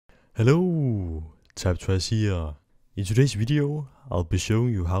Hello, TypeTwice here. In today's video, I'll be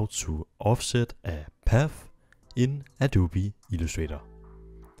showing you how to offset a path in Adobe Illustrator.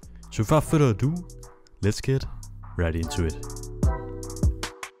 So without further ado, let's get right into it.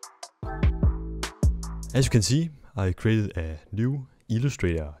 As you can see, I created a new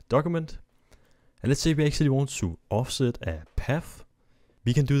Illustrator document. And let's say we actually want to offset a path.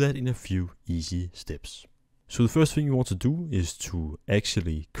 We can do that in a few easy steps. So the first thing we want to do is to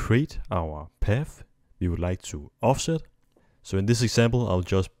actually create our path we would like to offset. So in this example, I'll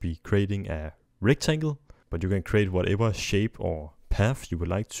just be creating a rectangle, but you can create whatever shape or path you would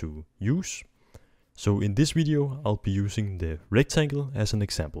like to use. So in this video, I'll be using the rectangle as an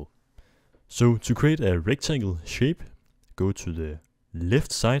example. So to create a rectangle shape, go to the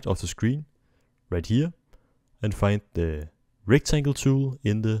left side of the screen, right here, and find the rectangle tool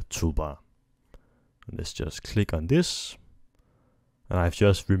in the toolbar. Let's just click on this, and I've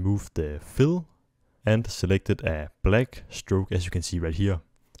just removed the fill and selected a black stroke, as you can see right here,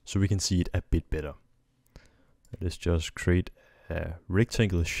 so we can see it a bit better. Let's just create a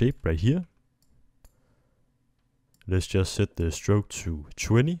rectangle shape right here. Let's just set the stroke to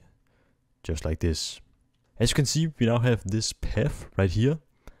 20, just like this. As you can see, we now have this path right here,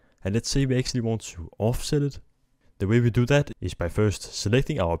 and let's say we actually want to offset it. The way we do that is by first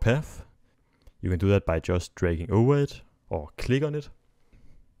selecting our path. You can do that by just dragging over it or click on it.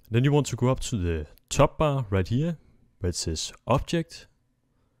 Then you want to go up to the top bar right here where it says Object.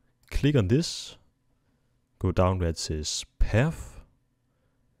 Click on this. Go down where it says Path.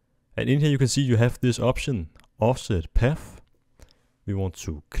 And in here you can see you have this option, Offset Path. We want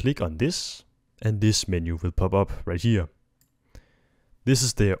to click on this and this menu will pop up right here. This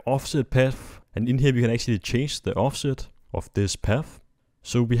is the offset path, and in here we can actually change the offset of this path.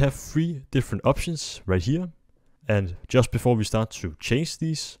 So we have 3 different options right here, and just before we start to change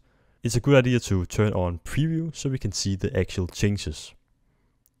these, it's a good idea to turn on preview so we can see the actual changes.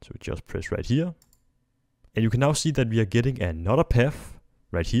 So just press right here, and you can now see that we are getting another path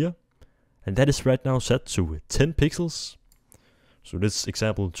right here, and that is right now set to 10 pixels. So this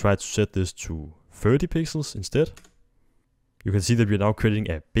example, try to set this to 30 pixels instead. You can see that we are now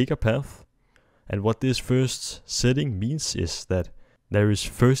creating a bigger path, and what this first setting means is that there is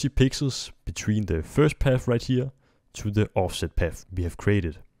 30 pixels between the first path right here to the offset path we have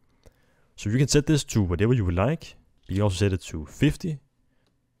created. So you can set this to whatever you would like. You can also set it to 50,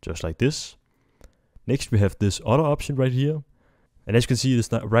 just like this. Next we have this other option right here. And as you can see, it is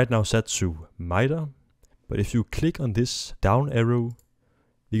right now set to miter. But if you click on this down arrow,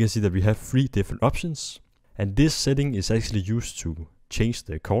 you can see that we have 3 different options. And this setting is actually used to change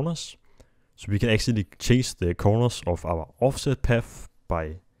the corners. So we can actually change the corners of our offset path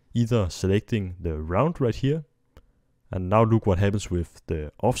by either selecting the round right here. And now look what happens with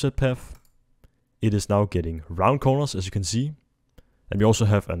the offset path. It is now getting round corners, as you can see. And we also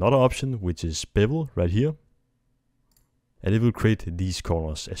have another option, which is bevel right here. And it will create these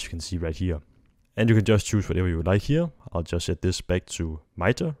corners, as you can see right here. And you can just choose whatever you would like here. I'll just set this back to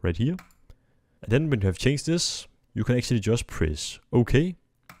miter right here. And then when you have changed this, you can actually just press OK.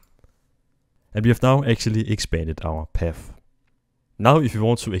 And we have now actually expanded our path. Now if you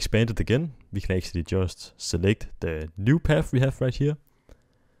want to expand it again, we can actually just select the new path we have right here.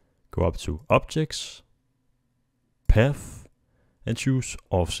 Go up to Objects, Path, and choose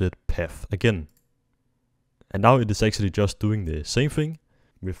Offset Path again. And now it is actually just doing the same thing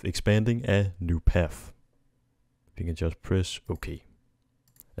with expanding a new path. We can just press OK.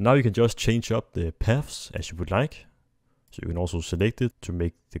 And now you can just change up the paths as you would like. So you can also select it to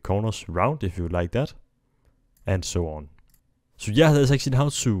make the corners round if you would like that, and so on. So yeah, that's actually how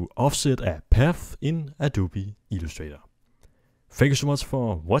to offset a path in Adobe Illustrator. Thank you so much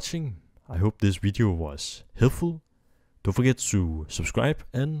for watching. I hope this video was helpful. Don't forget to subscribe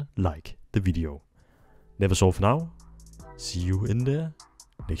and like the video. Never all for now. See you in the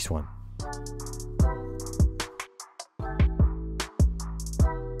next one.